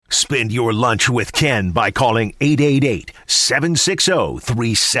Spend your lunch with Ken by calling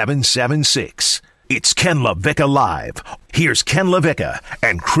 888-760-3776. It's Ken LaVicka Live. Here's Ken LaVicka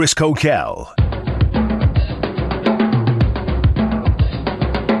and Chris Kokell.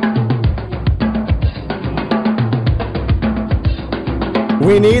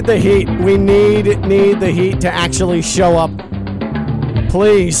 We need the heat. We need the heat to actually show up.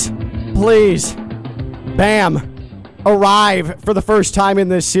 Please, Bam, arrive for the first time in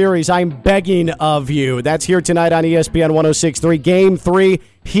this series. I'm begging of you. That's here tonight on ESPN 106.3. Game 3,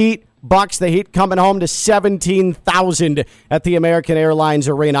 Heat, Bucks. The Heat coming home to 17,000 at the American Airlines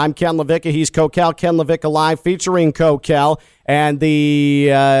Arena. I'm Ken LaVicka. He's Kokell. Ken LaVicka Live featuring Kokell. And the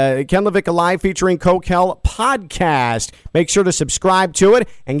Ken LaVicka Live featuring Kokell podcast. Make sure to subscribe to it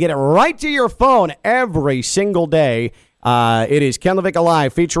and get it right to your phone every single day. It is Ken LaVicka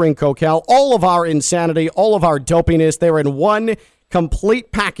Live featuring Kokell. All of our insanity, all of our dopiness, they're in one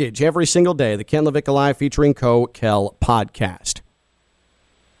complete package every single day. The Ken LaVicka Live featuring Kokell podcast.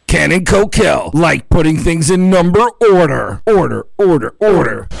 Ken and Kokell like putting things in number order. Order.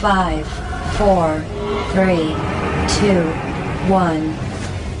 5, 4, 3, 2, 1.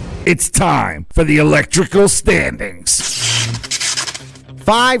 It's time for the electrical standings.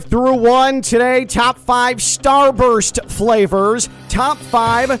 5 through 1 today. Top 5 Starburst flavors. Top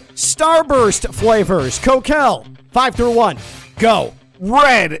 5 Starburst flavors. Kokell, 5 through 1. Go.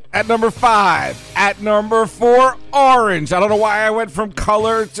 Red at number 5. At number 4, orange. I don't know why I went from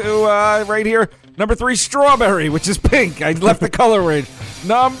color to right here. Number 3, strawberry, which is pink. I left the color range.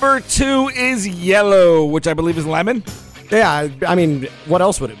 Number 2 is yellow, which I believe is lemon. Yeah, I mean, what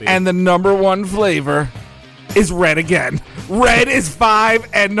else would it be? And the number 1 flavor is red again. Red is 5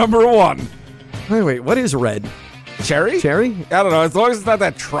 and number 1. Wait, what is red? Cherry? I don't know. As long as it's not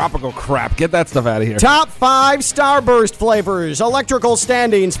that tropical crap. Get that stuff out of here. Top 5 Starburst flavors. Electrical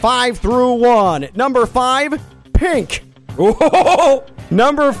standings 5 through 1. Number 5, pink. Whoa!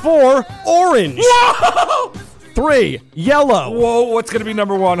 Number 4, orange. Whoa! 3, yellow. Whoa, what's going to be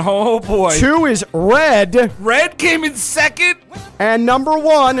number 1? Oh, boy. 2 is red. Red came in second. And number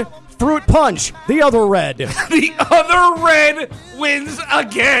 1, fruit punch. The other red. The other red wins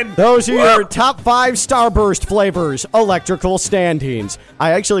again. Those are your top 5 Starburst flavors. Electrical standings.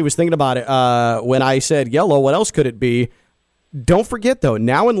 I actually was thinking about it when I said yellow. What else could it be? Don't forget, though,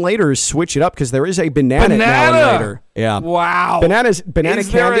 now and later switch it up because there is a banana now and later. Yeah. Wow. Banana is candy.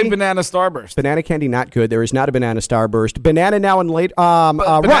 There a banana Starburst? Banana candy, not good. There is not a banana Starburst. Banana now and later.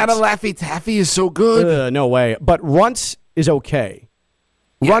 Banana Laffy Taffy is so good. No way. But Runts is okay.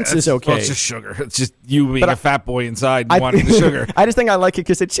 Yeah, Runts is okay. Well, it's just sugar. It's just you being a fat boy inside and wanting the sugar. I just think I like it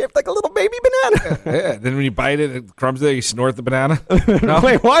because it's shaped like a little baby banana. Yeah. Then when you bite it, it crumbs there, you snort the banana. No?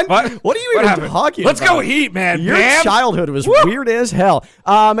 Wait, what? What are you even talking Let's about? go Heat, man. Your childhood was weird as hell.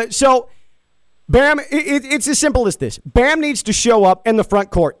 So, Bam, it's as simple as this. Bam needs to show up, and the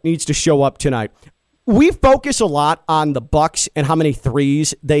front court needs to show up tonight. We focus a lot on the Bucks and how many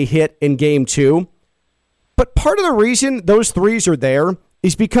threes they hit in Game 2. But part of the reason those threes are there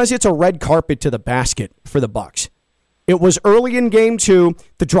is because it's a red carpet to the basket for the Bucks. It was early in Game 2.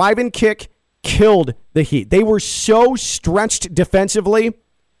 The drive and kick killed the Heat. They were so stretched defensively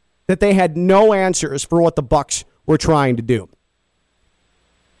that they had no answers for what the Bucks were trying to do.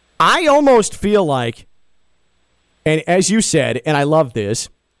 I almost feel like, and as you said, and I love this,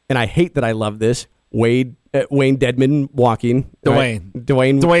 and I hate that I love this, Wayne Dedmon walking. Dwayne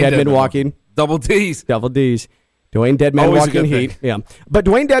Dedmon walking. Double D's. Dwayne Dedmon always walking Heat. Yeah. But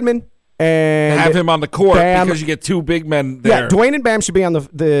Dwayne Dedmon and have him on the court Bam, because you get 2 big men there. Yeah, Dwayne and Bam should be on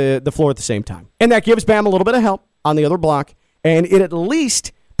the floor at the same time. And that gives Bam a little bit of help on the other block, and it at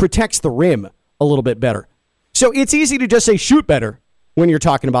least protects the rim a little bit better. So it's easy to just say shoot better when you're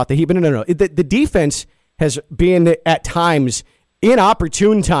talking about the Heat. But no. The defense has been at times,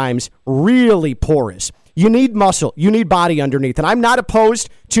 inopportune times, really porous. You need muscle. You need body underneath. And I'm not opposed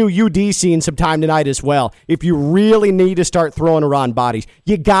to UD seeing some time tonight as well. If you really need to start throwing around bodies,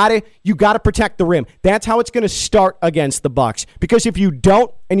 you gotta protect the rim. That's how it's going to start against the Bucks. Because if you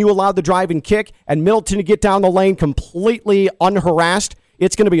don't and you allow the drive and kick and Middleton to get down the lane completely unharassed,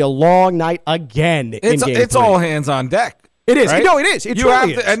 it's going to be a long night again. It's all hands on deck. It is. Right? No, it is. It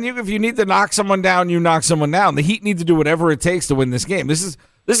really is. And if you need to knock someone down, you knock someone down. The Heat need to do whatever it takes to win this game. This is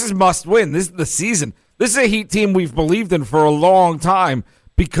must win. This is the season. This is a Heat team we've believed in for a long time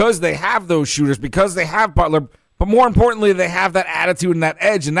because they have those shooters, because they have Butler, but more importantly, they have that attitude and that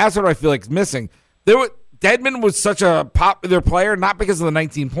edge, and that's what I feel like is missing. Dedmon was such a popular player, not because of the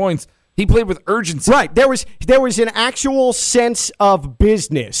 19 points. He played with urgency. Right. There was an actual sense of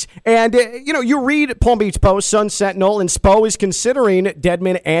business. And, you read Palm Beach Post, Sun Sentinel, and Spo is considering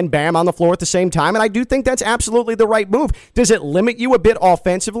Dedmon and Bam on the floor at the same time. And I do think that's absolutely the right move. Does it limit you a bit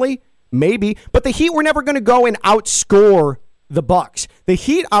offensively? Maybe. But the Heat were never going to go and outscore the Bucks. The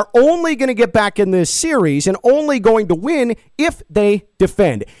Heat are only going to get back in this series and only going to win if they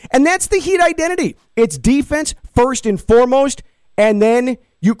defend. And that's the Heat identity. It's defense first and foremost, and then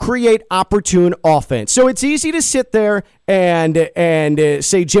you create opportune offense. So it's easy to sit there and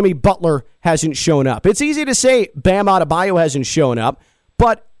say Jimmy Butler hasn't shown up. It's easy to say Bam Adebayo hasn't shown up,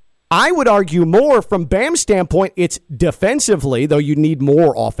 but I would argue more from Bam's standpoint, it's defensively, though you need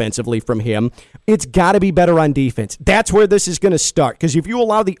more offensively from him. It's got to be better on defense. That's where this is going to start, because if you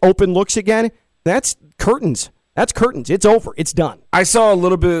allow the open looks again, that's curtains. That's curtains. It's over. It's done. I saw a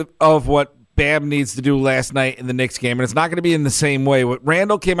little bit of what Bam needs to do last night in the Knicks game, and it's not going to be in the same way.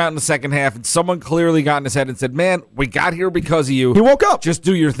 Randall came out in the second half, and someone clearly got in his head and said, man, we got here because of you. He woke up. Just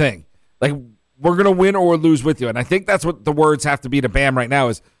do your thing. Like, we're going to win or lose with you. And I think that's what the words have to be to Bam right now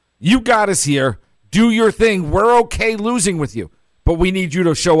is, you got us here. Do your thing. We're okay losing with you, but we need you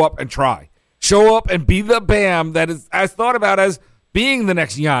to show up and try. Show up and be the Bam that is as thought about as being the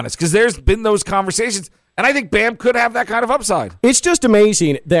next Giannis, because there's been those conversations, and I think Bam could have that kind of upside. It's just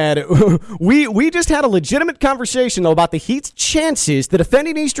amazing that we just had a legitimate conversation, though, about the Heat's chances, the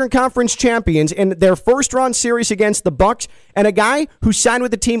defending Eastern Conference champions, in their first-round series against the Bucks, and a guy who signed with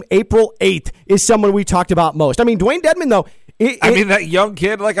the team April 8th is someone we talked about most. I mean, Dwayne Dedmon, though, that young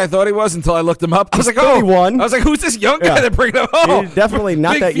kid, like I thought he was until I looked him up. I was like, 31. I was like, who's this young guy that bringing him home? He's definitely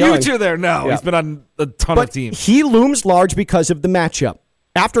not Big that young. future there. No, he's been on a ton of teams. He looms large because of the matchup.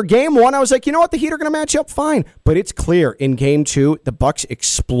 After game one, I was like, you know what? The Heat are going to match up fine. But it's clear in game two, the Bucks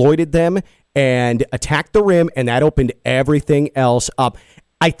exploited them and attacked the rim, and that opened everything else up.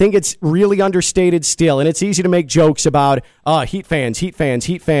 I think it's really understated still, and it's easy to make jokes about Heat fans,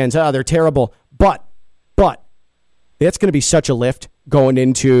 they're terrible. But that's going to be such a lift going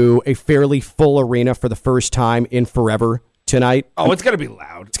into a fairly full arena for the first time in forever tonight. Oh, it's going to be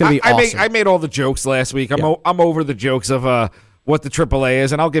loud. It's going to be awesome. I made all the jokes last week. I'm over the jokes of what the AAA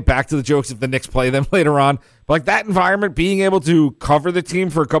is, and I'll get back to the jokes if the Knicks play them later on. But like that environment, being able to cover the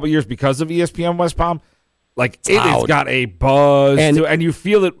team for a couple years because of ESPN West Palm, like it has got a buzz, and you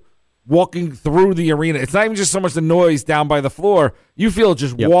feel it walking through the arena. It's not even just so much the noise down by the floor. You feel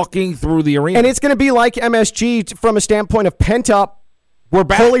just walking through the arena. And it's going to be like MSG from a standpoint of pent up. We're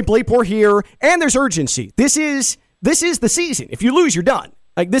back. Holy bleep, we're here. And there's urgency. This is the season. If you lose, you're done.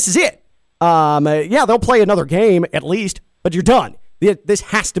 Like, this is it. They'll play another game at least, but you're done. This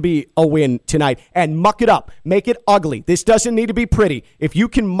has to be a win tonight. And muck it up. Make it ugly. This doesn't need to be pretty. If you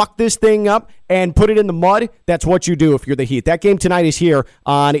can muck this thing up and put it in the mud, that's what you do if you're the Heat. That game tonight is here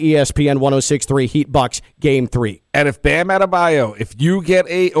on ESPN 106.3 Heat Bucks Game 3. And if Bam Adebayo, if you get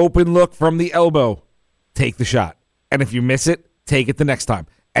a open look from the elbow, take the shot. And if you miss it, take it the next time.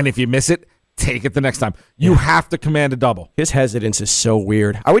 And if you miss it, take it the next time. You have to command a double. His hesitance is so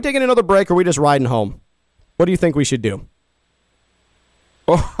weird. Are we taking another break or are we just riding home? What do you think we should do?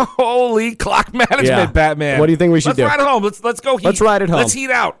 Holy clock management, Batman. What do you think we should do? Let's ride it home. Let's go Heat. Let's ride it home. Let's heat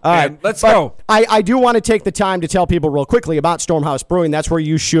out. All right. Let's go. I do want to take the time to tell people real quickly about Stormhouse Brewing. That's where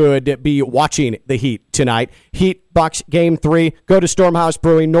you should be watching the Heat tonight. Heat Bucks Game 3. Go to Stormhouse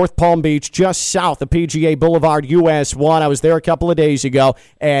Brewing, North Palm Beach, just south of PGA Boulevard, US 1. I was there a couple of days ago,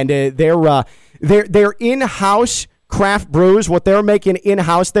 and they're in-house craft brews, what they're making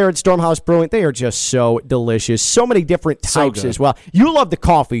in-house there at Stormhouse Brewing, they are just so delicious. So many different types as well. You love the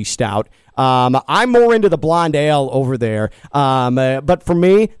coffee stout. I'm more into the blonde ale over there. But for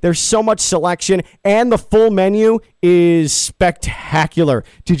me, there's so much selection, and the full menu is spectacular.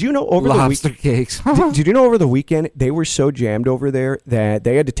 Did you know over lobster cakes? Did you know over the weekend they were so jammed over there that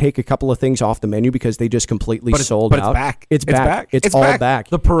they had to take a couple of things off the menu because they just completely sold out? It's back. It's back. It's all back.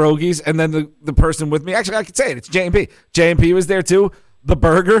 The pierogies, and then the person with me. Actually, I could say it. It's J&P. J&P was there too. The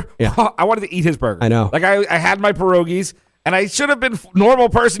burger. Yeah. I wanted to eat his burger. I know. Like I had my pierogies. And I should have been normal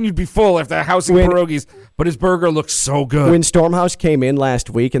person. You'd be full after housing pierogies. But his burger looks so good. When Stormhouse came in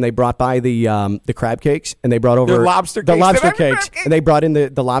last week and they brought by the crab cakes and they brought over the lobster cakes and they brought in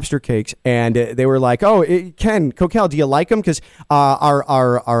the lobster cakes and they were like, Ken Kokell, do you like them? Because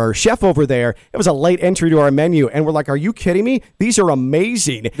our chef over there, it was a late entry to our menu, and we're like, are you kidding me? These are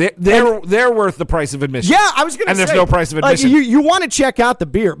amazing. They're worth the price of admission. Yeah, I was going to say. And there's no price of admission. You want to check out the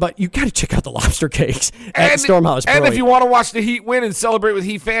beer, but you got to check out the lobster cakes at Stormhouse Brewing. And if you want to watch the Heat win and celebrate with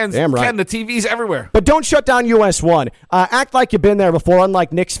Heat fans, Damn right. Ken, the TV's everywhere. But don't shut down US 1. Act like you've been there before,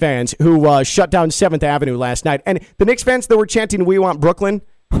 unlike Knicks fans who shut down 7th Avenue last night. And the Knicks fans that were chanting, "We want Brooklyn,"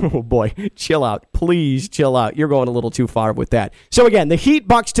 Oh, boy. Chill out. Please chill out. You're going a little too far with that. So, again, the Heat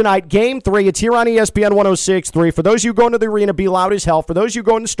Bucks tonight, Game 3. It's here on ESPN 106.3. For those of you going to the arena, be loud as hell. For those of you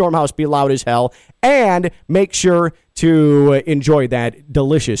going to Stormhouse, be loud as hell. And make sure to enjoy that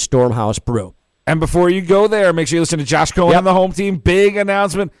delicious Stormhouse brew. And before you go there, make sure you listen to Josh Cohen on the home team. Big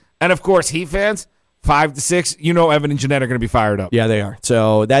announcement. And, of course, Heat fans, 5 to 6, Evan and Jeanette are going to be fired up. Yeah, they are.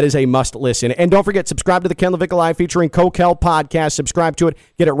 So that is a must listen. And don't forget, subscribe to the Ken LaVicka Live featuring Kokell podcast. Subscribe to it.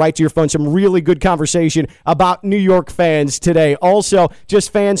 Get it right to your phone. Some really good conversation about New York fans today. Also,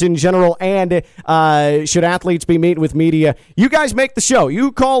 just fans in general, and should athletes be meeting with media? You guys make the show.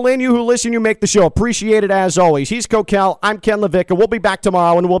 You call in, you who listen, you make the show. Appreciate it as always. He's Kokell. I'm Ken LaVicka. We'll be back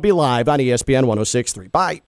tomorrow, and we'll be live on ESPN 106.3. Bye.